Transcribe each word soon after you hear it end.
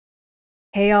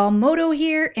Hey all, Moto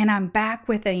here, and I'm back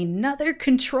with another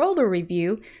controller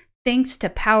review. Thanks to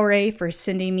PowerA for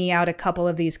sending me out a couple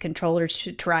of these controllers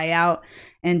to try out.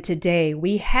 And today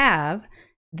we have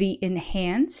the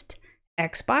Enhanced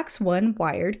Xbox One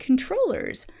Wired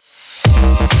Controllers.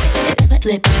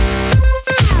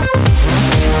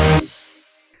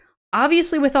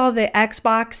 Obviously with all the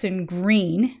Xbox in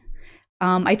green,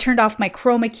 I turned off my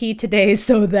chroma key today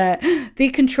so that the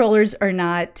controllers are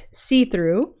not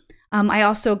see-through. I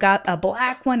also got a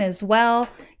black one as well.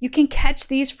 You can catch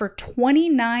these for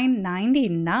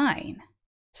 $29.99.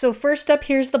 So first up,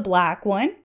 here's the black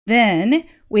one. Then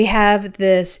we have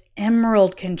this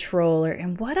emerald controller.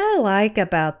 And what I like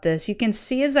about this, you can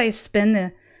see as I spin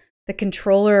the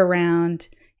controller around,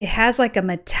 it has like a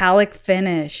metallic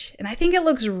finish. And I think it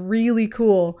looks really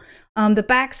cool. The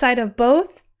back side of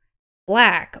both,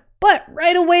 black. But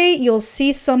right away, you'll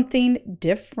see something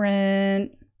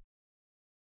different.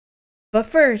 But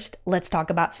first, let's talk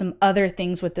about some other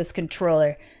things with this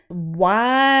controller.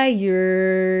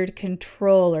 Wired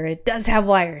controller. It does have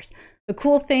wires. The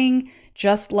cool thing,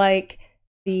 just like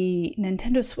the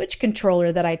Nintendo Switch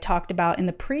controller that I talked about in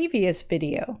the previous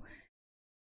video,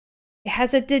 it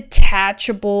has a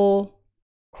detachable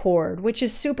cord, which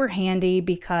is super handy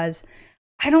because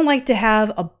I don't like to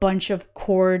have a bunch of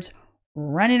cords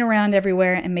running around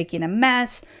everywhere and making a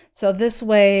mess. So this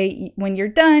way, when you're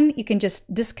done, you can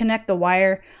just disconnect the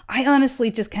wire. I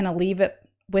honestly just kind of leave it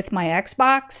with my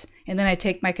Xbox, and then I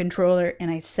take my controller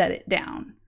and I set it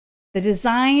down. The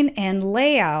design and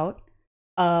layout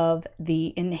of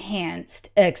the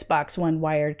Enhanced Xbox One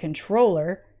Wired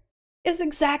Controller is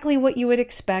exactly what you would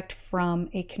expect from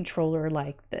a controller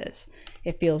like this.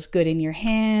 It feels good in your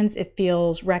hands. It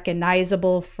feels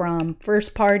recognizable from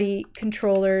first-party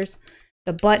controllers.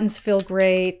 The buttons feel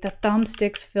great. The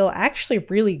thumbsticks feel actually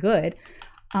really good.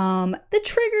 The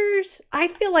triggers, I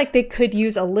feel like they could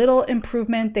use a little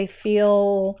improvement. They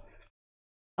feel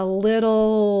a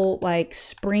little like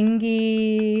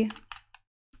springy.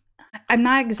 I'm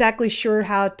not exactly sure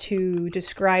how to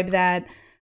describe that.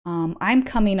 I'm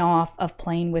coming off of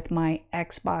playing with my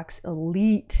Xbox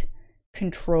Elite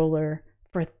controller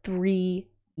for 3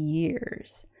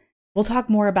 years. We'll talk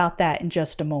more about that in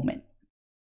just a moment.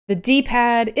 The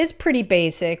D-pad is pretty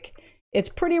basic. It's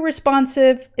pretty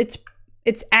responsive. It's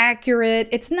accurate.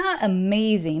 It's not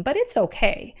amazing, but it's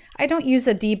okay. I don't use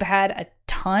a D-pad a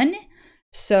ton,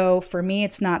 so for me,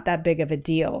 it's not that big of a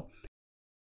deal.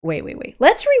 Wait.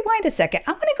 Let's rewind a second.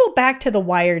 I want to go back to the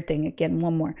wired thing again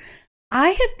one more.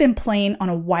 I have been playing on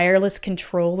a wireless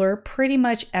controller pretty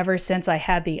much ever since I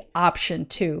had the option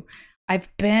to. I've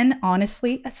been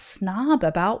honestly a snob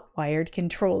about wired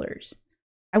controllers.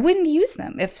 I wouldn't use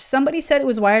them. If somebody said it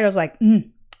was wired, I was like,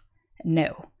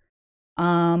 no.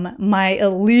 My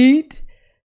Elite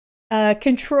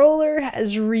controller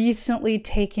has recently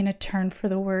taken a turn for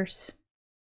the worse.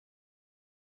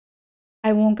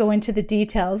 I won't go into the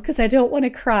details because I don't want to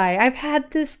cry. I've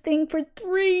had this thing for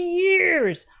 3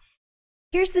 years.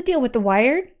 Here's the deal with the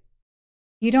wired.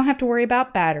 You don't have to worry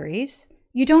about batteries.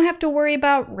 You don't have to worry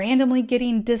about randomly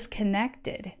getting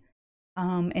disconnected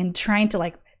and trying to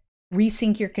like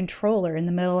resync your controller in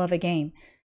the middle of a game.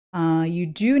 You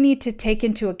do need to take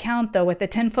into account though, with a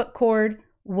 10-foot cord,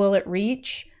 will it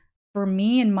reach? For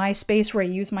me in my space where I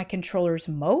use my controllers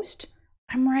most,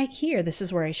 I'm right here. This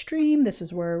is where I stream. This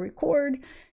is where I record.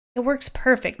 It works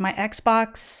perfect. My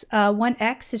Xbox One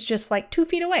X is just like 2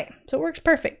 feet away. So it works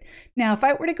perfect. Now, if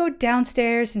I were to go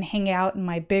downstairs and hang out in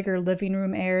my bigger living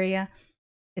room area,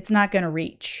 it's not going to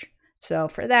reach. So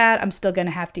for that, I'm still going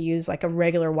to have to use like a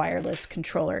regular wireless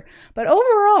controller. But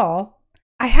overall,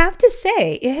 I have to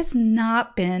say, it has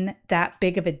not been that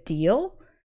big of a deal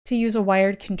to use a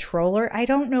wired controller. I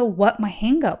don't know what my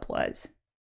hang-up was.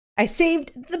 I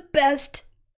saved the best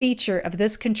feature of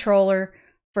this controller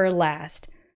for last.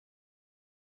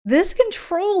 This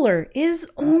controller is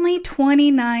only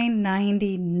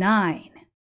 $29.99,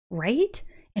 right?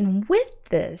 And with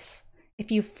this, if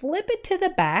you flip it to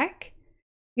the back,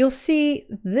 you'll see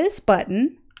this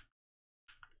button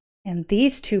and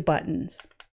these two buttons.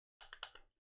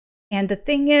 And the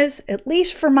thing is, at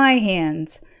least for my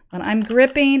hands, when I'm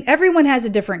gripping, everyone has a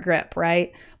different grip,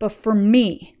 right? But for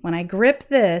me, when I grip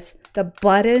this, the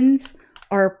buttons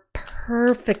are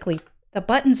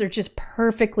just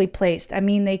perfectly placed. I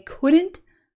mean, they couldn't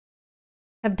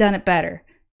have done it better.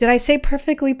 Did I say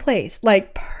perfectly placed?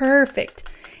 Like perfect.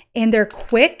 And they're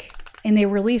quick. And they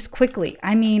release quickly.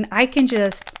 I mean, I can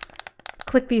just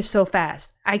click these so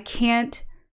fast. I can't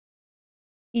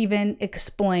even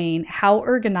explain how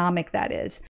ergonomic that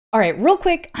is. All right, real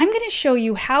quick, I'm going to show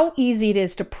you how easy it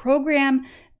is to program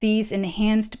these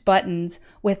enhanced buttons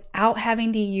without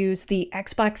having to use the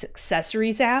Xbox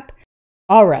Accessories app.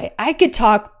 All right, I could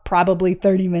talk probably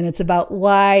 30 minutes about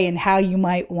why and how you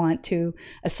might want to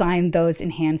assign those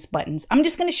enhanced buttons. I'm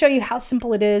just going to show you how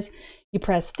simple it is. You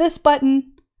press this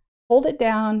button, hold it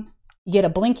down, you get a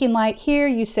blinking light here.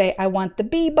 You say, I want the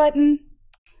B button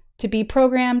to be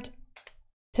programmed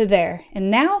to there.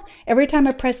 And now, every time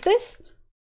I press this,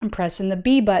 I'm pressing the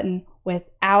B button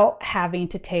without having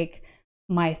to take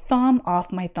my thumb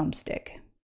off my thumbstick.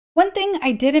 One thing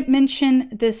I didn't mention,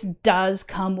 this does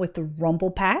come with the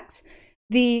rumble packs.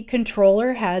 The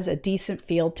controller has a decent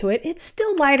feel to it. It's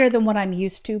still lighter than what I'm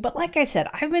used to, but like I said,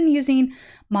 I've been using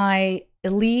my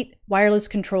Elite wireless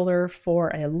controller for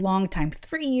a long time,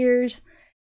 3 years.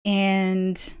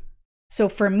 And so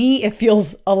for me, it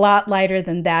feels a lot lighter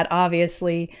than that,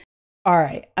 obviously. All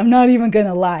right, I'm not even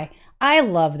gonna lie. I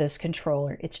love this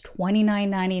controller. It's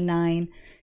 $29.99.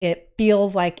 It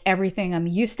feels like everything I'm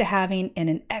used to having in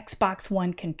an Xbox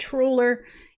One controller.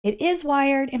 It is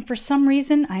wired, and for some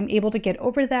reason, I'm able to get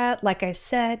over that. Like I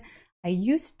said, I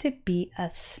used to be a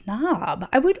snob.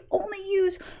 I would only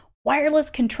use wireless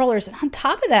controllers, and on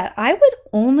top of that, I would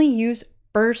only use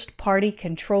first-party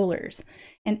controllers.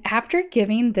 And after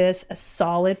giving this a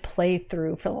solid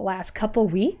playthrough for the last couple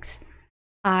weeks,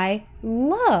 I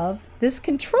love this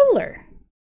controller.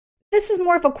 This is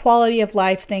more of a quality of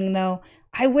life thing though.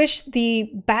 I wish the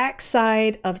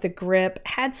backside of the grip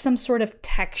had some sort of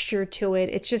texture to it.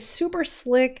 It's just super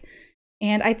slick.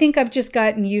 And I think I've just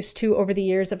gotten used to over the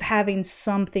years of having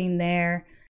something there.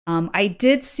 I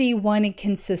did see one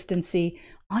inconsistency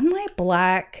on my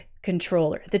black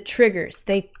controller. The triggers,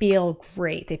 they feel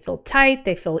great. They feel tight,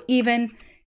 they feel even,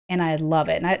 and I love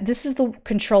it. And this is the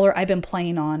controller I've been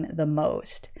playing on the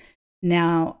most.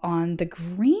 Now on the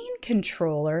green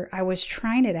controller, I was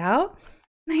trying it out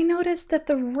and I noticed that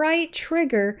the right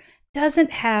trigger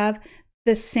doesn't have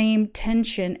the same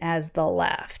tension as the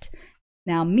left.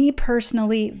 Now me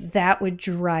personally, that would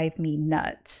drive me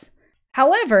nuts.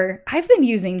 However, I've been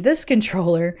using this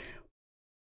controller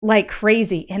like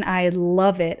crazy and I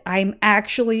love it. I'm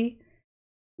actually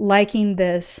liking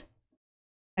this.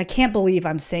 I can't believe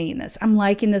I'm saying this. I'm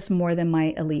liking this more than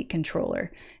my Elite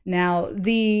controller. Now,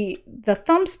 the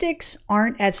thumbsticks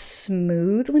aren't as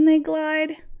smooth when they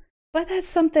glide, but that's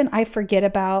something I forget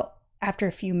about after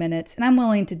a few minutes and I'm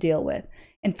willing to deal with.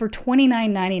 And for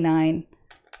 $29.99,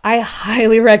 I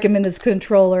highly recommend this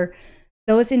controller.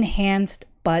 Those enhanced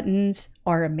buttons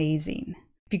are amazing.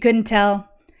 If you couldn't tell,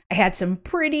 I had some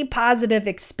pretty positive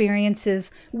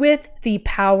experiences with the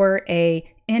PowerA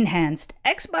Enhanced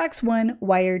Xbox One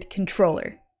wired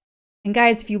controller. And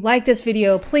guys, if you like this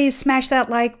video, please smash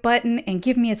that like button and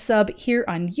give me a sub here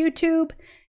on YouTube.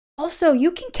 Also,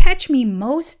 you can catch me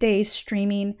most days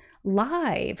streaming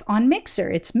live on Mixer.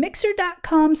 It's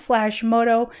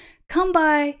mixer.com/Moto. Come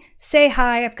by, say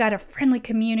hi. I've got a friendly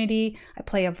community. I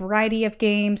play a variety of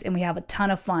games and we have a ton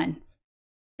of fun.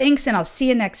 Thanks, and I'll see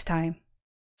you next time.